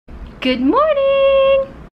Good morning!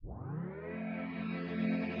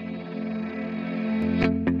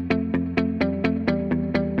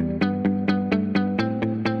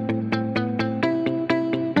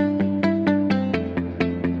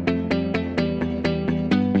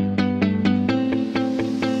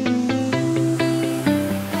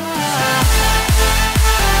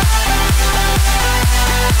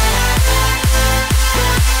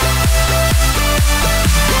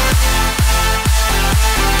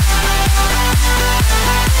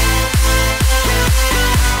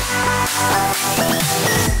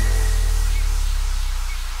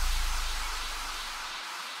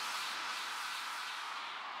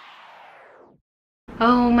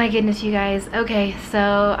 Oh my goodness, you guys. Okay,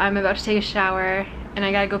 so I'm about to take a shower and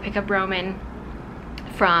I gotta go pick up Roman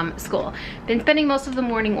from school. Been spending most of the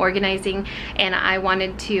morning organizing, and I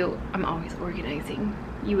wanted to, I'm always organizing.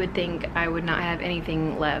 You would think I would not have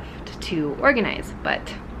anything left to organize, but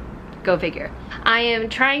go figure. I am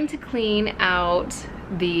trying to clean out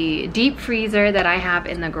the deep freezer that I have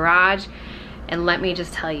in the garage, and let me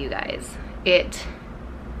just tell you guys, it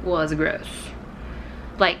was gross.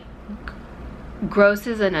 Like, gross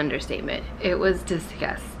is an understatement. It was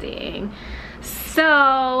disgusting.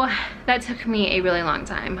 So that took me a really long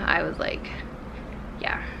time. I was like,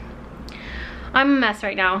 yeah, I'm a mess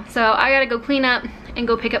right now. So I gotta go clean up and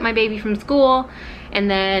go pick up my baby from school, and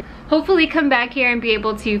then hopefully come back here and be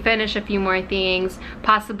able to finish a few more things,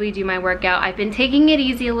 possibly do my workout. I've been taking it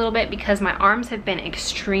easy a little bit because my arms have been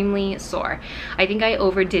extremely sore. I think I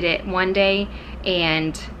overdid it one day,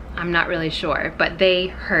 and I'm not really sure, but they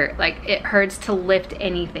hurt. Like, it hurts to lift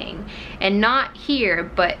anything, and not here,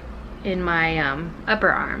 but in my upper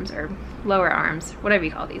arms or lower arms, whatever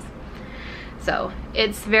you call these. So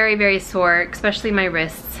it's very, very sore, especially my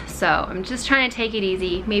wrists. So I'm just trying to take it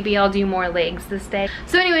easy. Maybe I'll do more legs this day.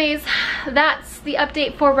 So anyways, that's the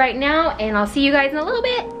update for right now, and I'll see you guys in a little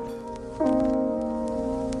bit.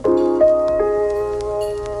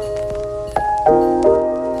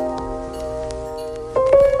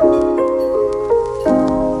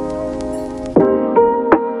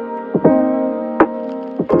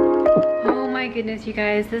 Goodness, you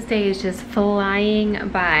guys, this day is just flying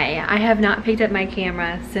by. I have not picked up my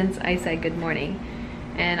camera since I said good morning,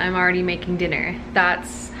 and I'm already making dinner.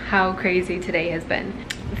 That's how crazy today has been.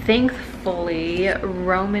 Thankfully,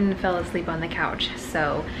 Roman fell asleep on the couch,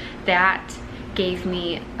 so that gave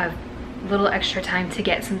me a little extra time to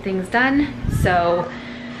get some things done, so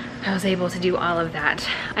I was able to do all of that.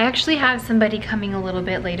 I actually have somebody coming a little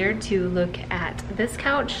bit later to look at this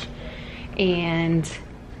couch and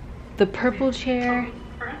the purple chair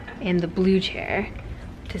and the blue chair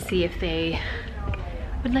to see if they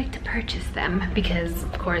would like to purchase them, because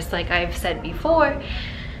of course, like I've said before,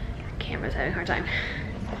 camera's having a hard time,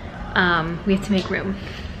 we have to make room.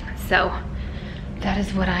 So that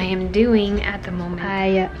is what I am doing at the moment.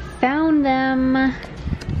 I found them.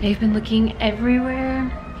 I've been looking everywhere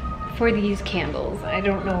for these candles. I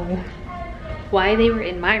don't know why they were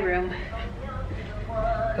in my room.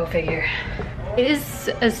 Go figure. It is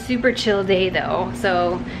a super chill day though,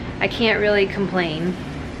 so I can't really complain.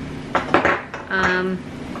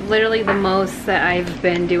 Literally the most that I've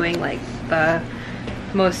been doing, like the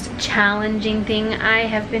most challenging thing I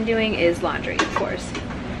have been doing is laundry, of course.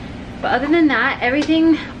 But other than that,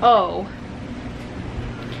 everything, oh,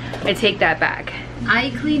 I take that back.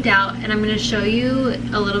 I cleaned out, and I'm gonna show you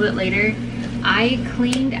a little bit later, I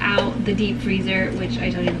cleaned out the deep freezer, which I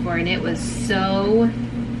told you before, and it was so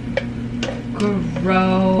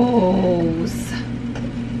gross.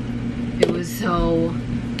 It was so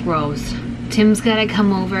gross. Tim's gotta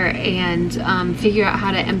come over and figure out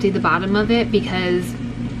how to empty the bottom of it, because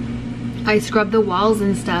I scrubbed the walls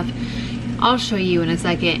and stuff. I'll show you in a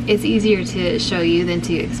second. It's easier to show you than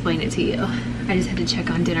to explain it to you. I just had to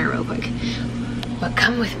check on dinner real quick. But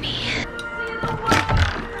come with me.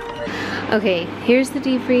 Okay, here's the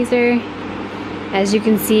deep freezer. As you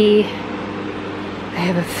can see, I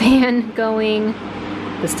have a fan going.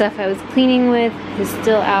 The stuff I was cleaning with is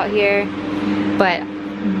still out here, but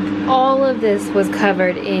all of this was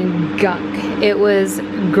covered in gunk. It was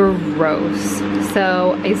gross.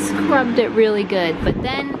 So I scrubbed it really good, but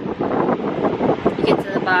then you get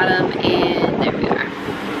to the bottom and there we are.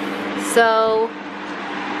 So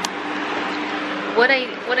what I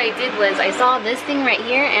did was I saw this thing right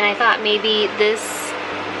here, and I thought maybe this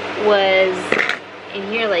was in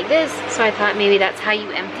here like this, so I thought maybe that's how you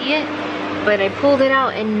empty it, but I pulled it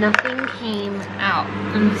out and nothing came out,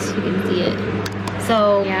 unless you can see it.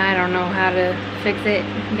 So yeah, I don't know how to fix it.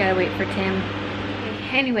 You gotta wait for Tim.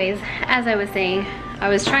 Anyways, as I was saying, I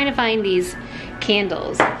was trying to find these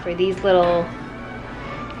candles for these little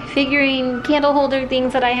figurine candle holder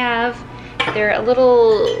things that I have. They're a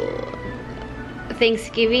little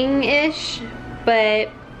Thanksgiving-ish, but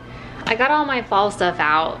I got all my fall stuff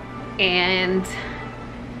out and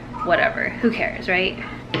whatever, who cares, right?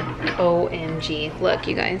 OMG, look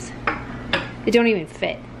you guys, they don't even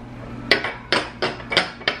fit.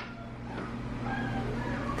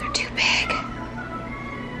 They're too big,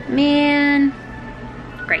 man.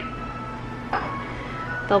 Great,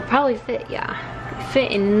 they'll probably fit, yeah,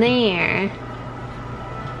 fit in there,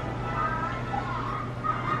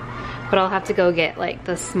 but I'll have to go get like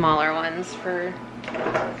the smaller ones for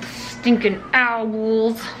stinking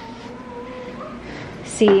owls.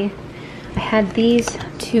 See, I had these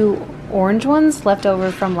 2 orange ones left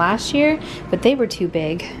over from last year, but they were too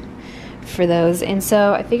big for those, and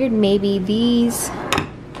so I figured maybe these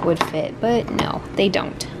would fit, but no, they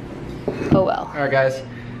don't. Oh well. Alright guys,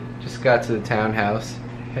 just got to the townhouse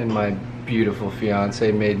and my beautiful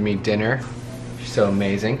fiance made me dinner. She's so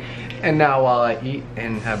amazing. And now while I eat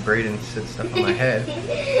and have Brayden sit stuff on my head,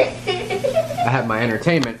 I have my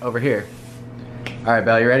entertainment over here. Alright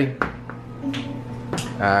Belle, you ready?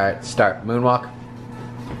 Alright, start. Moonwalk.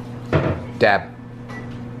 Dab.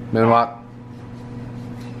 Moonwalk.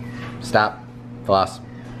 Stop. Floss.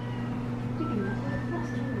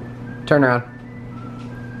 Turn around.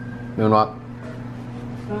 Moonwalk.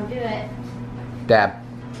 Don't do it. Dab.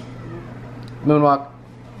 Moonwalk.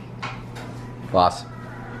 Floss.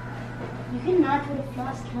 You cannot do the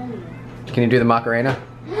floss, can you? Can you do the Macarena?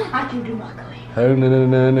 I can do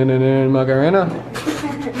Macarena. Macarena.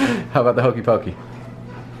 How about the hokey pokey?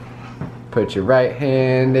 Put your right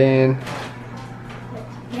hand in.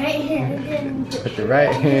 Right hand in. Put your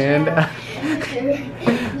right hand.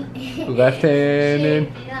 Left hand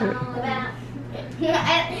in.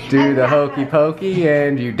 Do the hokey pokey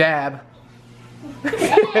and you dab.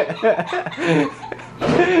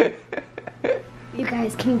 You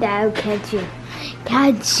guys can dab, can't you?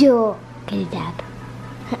 Can't you? Can you dab?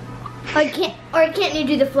 Or can't you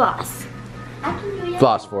do the floss? I can do it.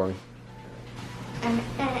 Floss for me.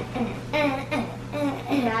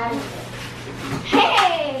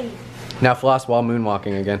 Hey! Now floss while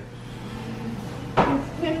moonwalking again.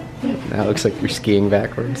 Now it looks like you're skiing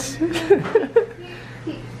backwards.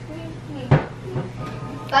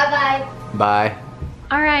 Bye-bye. Bye.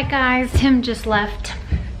 Alright guys, Tim just left.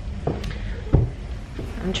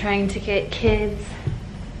 I'm trying to get kids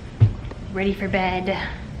ready for bed.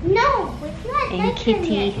 No, it's not. And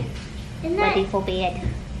Kitty ready for bed.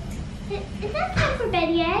 It's not time for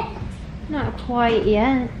bed yet. Not quite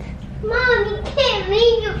yet. Mom, you can't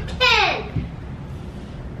leave your kid.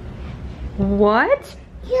 What?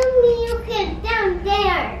 You leave your kid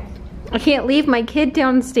downstairs. I can't leave my kid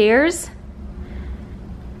downstairs?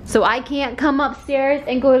 So I can't come upstairs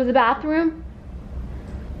and go to the bathroom?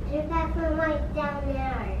 There's bathroom right down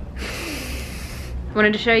there. I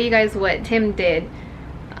wanted to show you guys what Tim did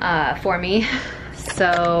for me.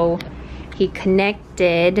 So he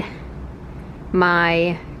connected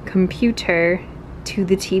my computer to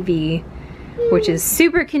the TV, which is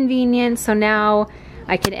super convenient. So now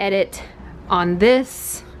I can edit on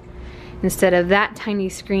this instead of that tiny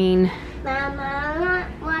screen,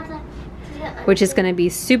 which is gonna be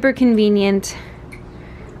super convenient.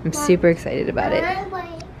 I'm super excited about it.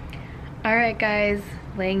 All right guys,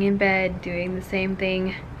 laying in bed, doing the same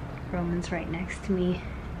thing. Roman's right next to me.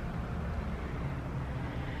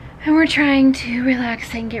 And we're trying to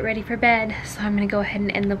relax and get ready for bed. So I'm gonna go ahead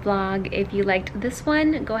and end the vlog. If you liked this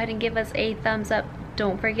one, go ahead and give us a thumbs up.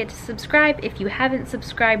 Don't forget to subscribe if you haven't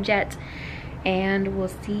subscribed yet. And we'll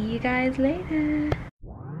see you guys later.